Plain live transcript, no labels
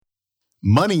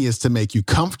Money is to make you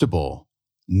comfortable,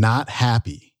 not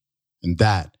happy. And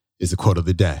that is the quote of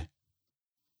the day.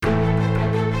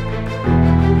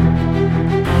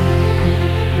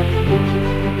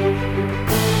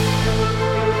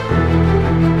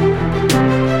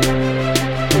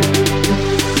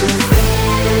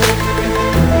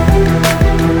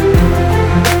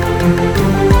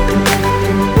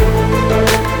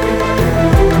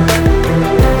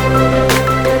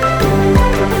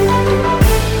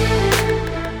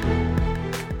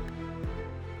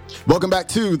 Welcome back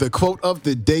to the Quote of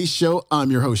the Day Show.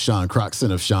 I'm your host, Sean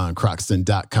Croxton of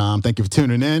SeanCroxton.com. Thank you for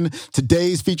tuning in.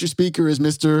 Today's featured speaker is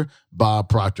Mr. Bob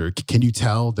Proctor. Can you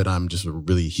tell that I'm just a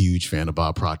really huge fan of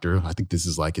Bob Proctor? I think this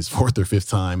is like his fourth or fifth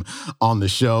time on the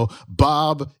show.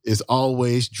 Bob is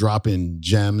always dropping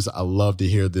gems. I love to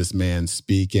hear this man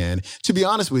speak. And to be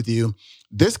honest with you,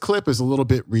 this clip is a little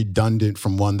bit redundant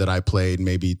from one that I played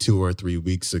maybe 2 or 3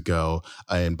 weeks ago.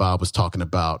 And Bob was talking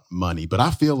about money. But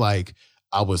I feel like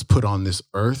I was put on this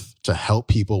earth to help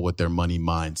people with their money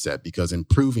mindset, because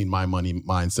improving my money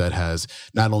mindset has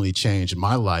not only changed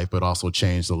my life, but also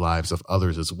changed the lives of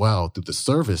others as well through the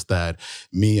service that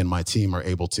me and my team are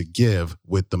able to give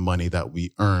with the money that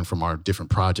we earn from our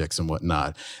different projects and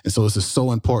whatnot. And so this is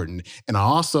so important. And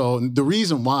the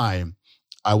reason why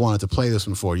I wanted to play this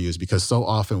one for you is because so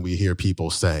often we hear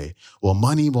people say, well,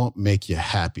 money won't make you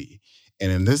happy.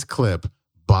 And in this clip,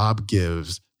 Bob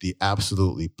gives the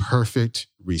absolutely perfect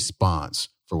response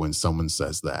for when someone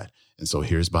says that. And so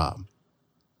here's Bob.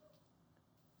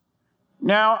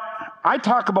 Now, I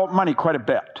talk about money quite a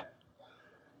bit.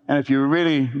 And if you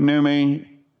really knew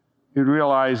me, you'd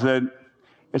realize that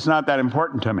it's not that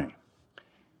important to me.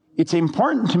 It's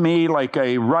important to me like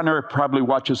a runner probably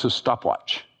watches a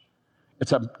stopwatch.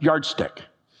 It's a yardstick.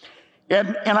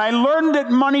 And I learned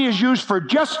that money is used for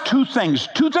just two things.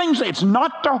 It's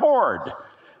not to hoard.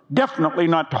 Definitely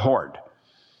not to hoard.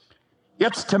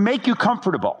 It's to make you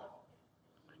comfortable.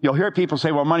 You'll hear people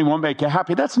say, well, money won't make you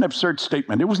happy. That's an absurd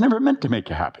statement. It was never meant to make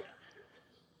you happy.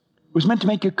 It was meant to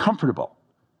make you comfortable.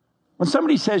 When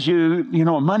somebody says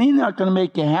money's not going to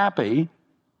make you happy,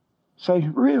 say,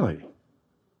 really?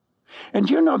 And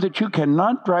you know that you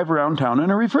cannot drive around town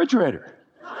in a refrigerator.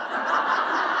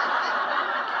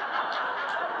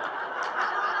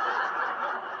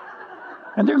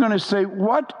 And they're going to say,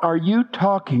 what are you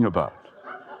talking about?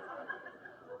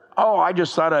 Oh, I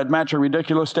just thought I'd match a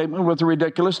ridiculous statement with a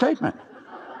ridiculous statement.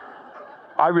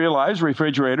 I realize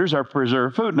refrigerators are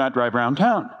preserved food, not drive around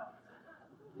town.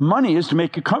 Money is to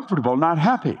make you comfortable, not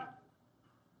happy.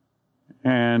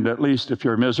 And at least if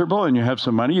you're miserable and you have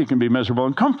some money, you can be miserable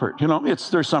in comfort.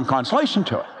 There's some consolation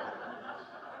to it.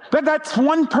 But that's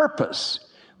one purpose.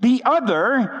 The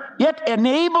other, it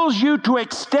enables you to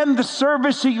extend the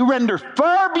service that you render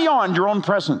far beyond your own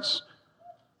presence.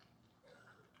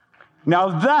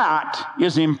 Now that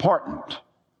is important.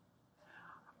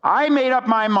 I made up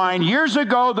my mind years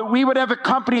ago that we would have a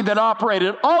company that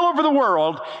operated all over the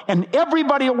world, and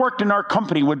everybody that worked in our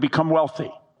company would become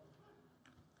wealthy.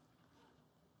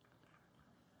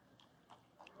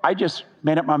 I just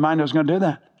made up my mind I was going to do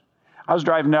that. I was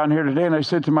driving down here today, and I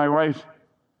said to my wife,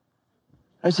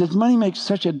 I said, money makes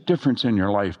such a difference in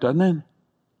your life, doesn't it?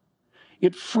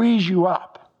 It frees you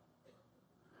up.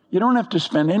 You don't have to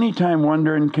spend any time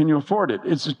wondering, can you afford it?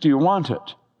 It's, do you want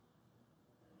it?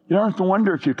 You don't have to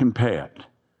wonder if you can pay it.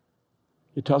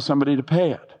 You tell somebody to pay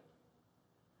it.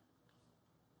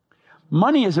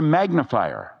 Money is a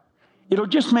magnifier. It'll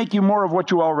just make you more of what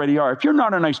you already are. If you're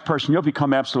not a nice person, you'll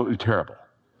become absolutely terrible.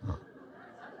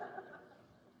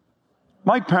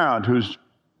 Mike Parent, who's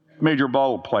a major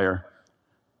ball player,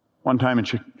 one time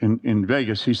in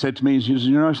Vegas, he said to me, he says,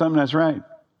 you know something, that's right.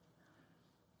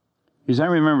 He said, I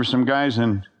remember some guys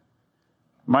in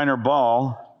minor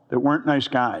ball that weren't nice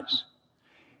guys.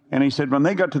 And he said, when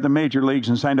they got to the major leagues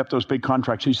and signed up those big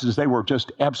contracts, he says, they were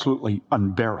just absolutely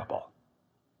unbearable.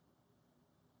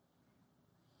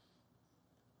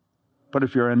 But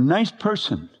if you're a nice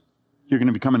person, you're going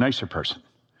to become a nicer person.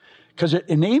 Because it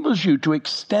enables you to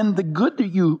extend the good that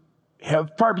you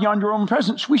have far beyond your own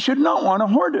presence. We should not want to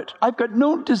hoard it. I've got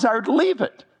no desire to leave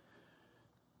it.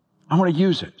 I want to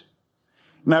use it.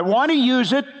 And I want to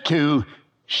use it to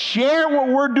share what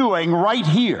we're doing right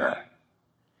here,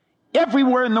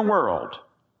 everywhere in the world.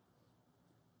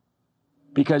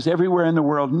 Because everywhere in the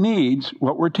world needs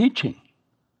what we're teaching.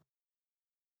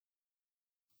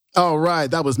 All right,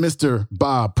 that was Mr.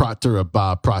 Bob Proctor of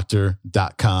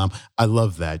bobproctor.com. I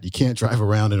love that. You can't drive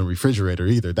around in a refrigerator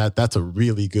either. That's a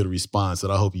really good response that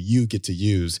I hope you get to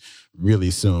use really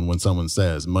soon when someone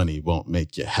says money won't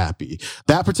make you happy.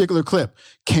 That particular clip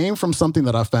came from something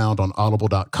that I found on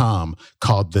audible.com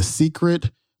called The Secret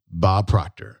Bob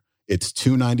Proctor. It's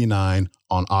 $2.99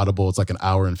 on Audible. It's like an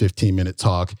hour and 15-minute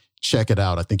talk. Check it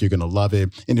out. I think you're going to love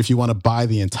it. And if you want to buy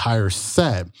the entire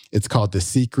set, it's called The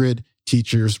Secret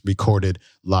Teachers Recorded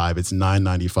Live. It's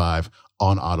 $9.95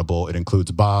 on Audible. It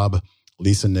includes Bob,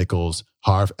 Lisa Nichols,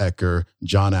 Harv Eker,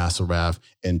 John Assaraf,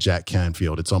 and Jack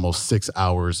Canfield. It's almost 6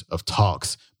 hours of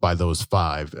talks by those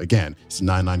five. Again, it's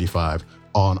 $9.95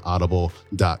 on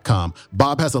audible.com.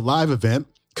 Bob has a live event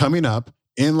coming up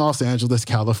in Los Angeles,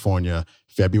 California,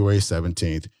 February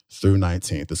 17th through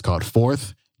 19th. It's called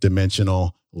Fourth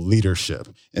Dimensional Leadership.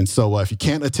 And so if you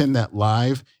can't attend that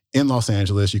live in Los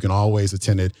Angeles, you can always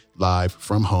attend it live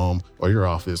from home or your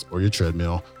office or your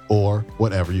treadmill or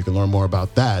whatever. You can learn more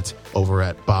about that over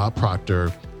at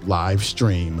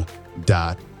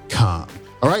bobproctorlivestream.com.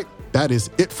 All right, that is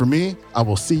it for me. I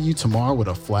will see you tomorrow with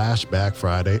a Flashback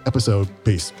Friday episode.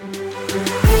 Peace.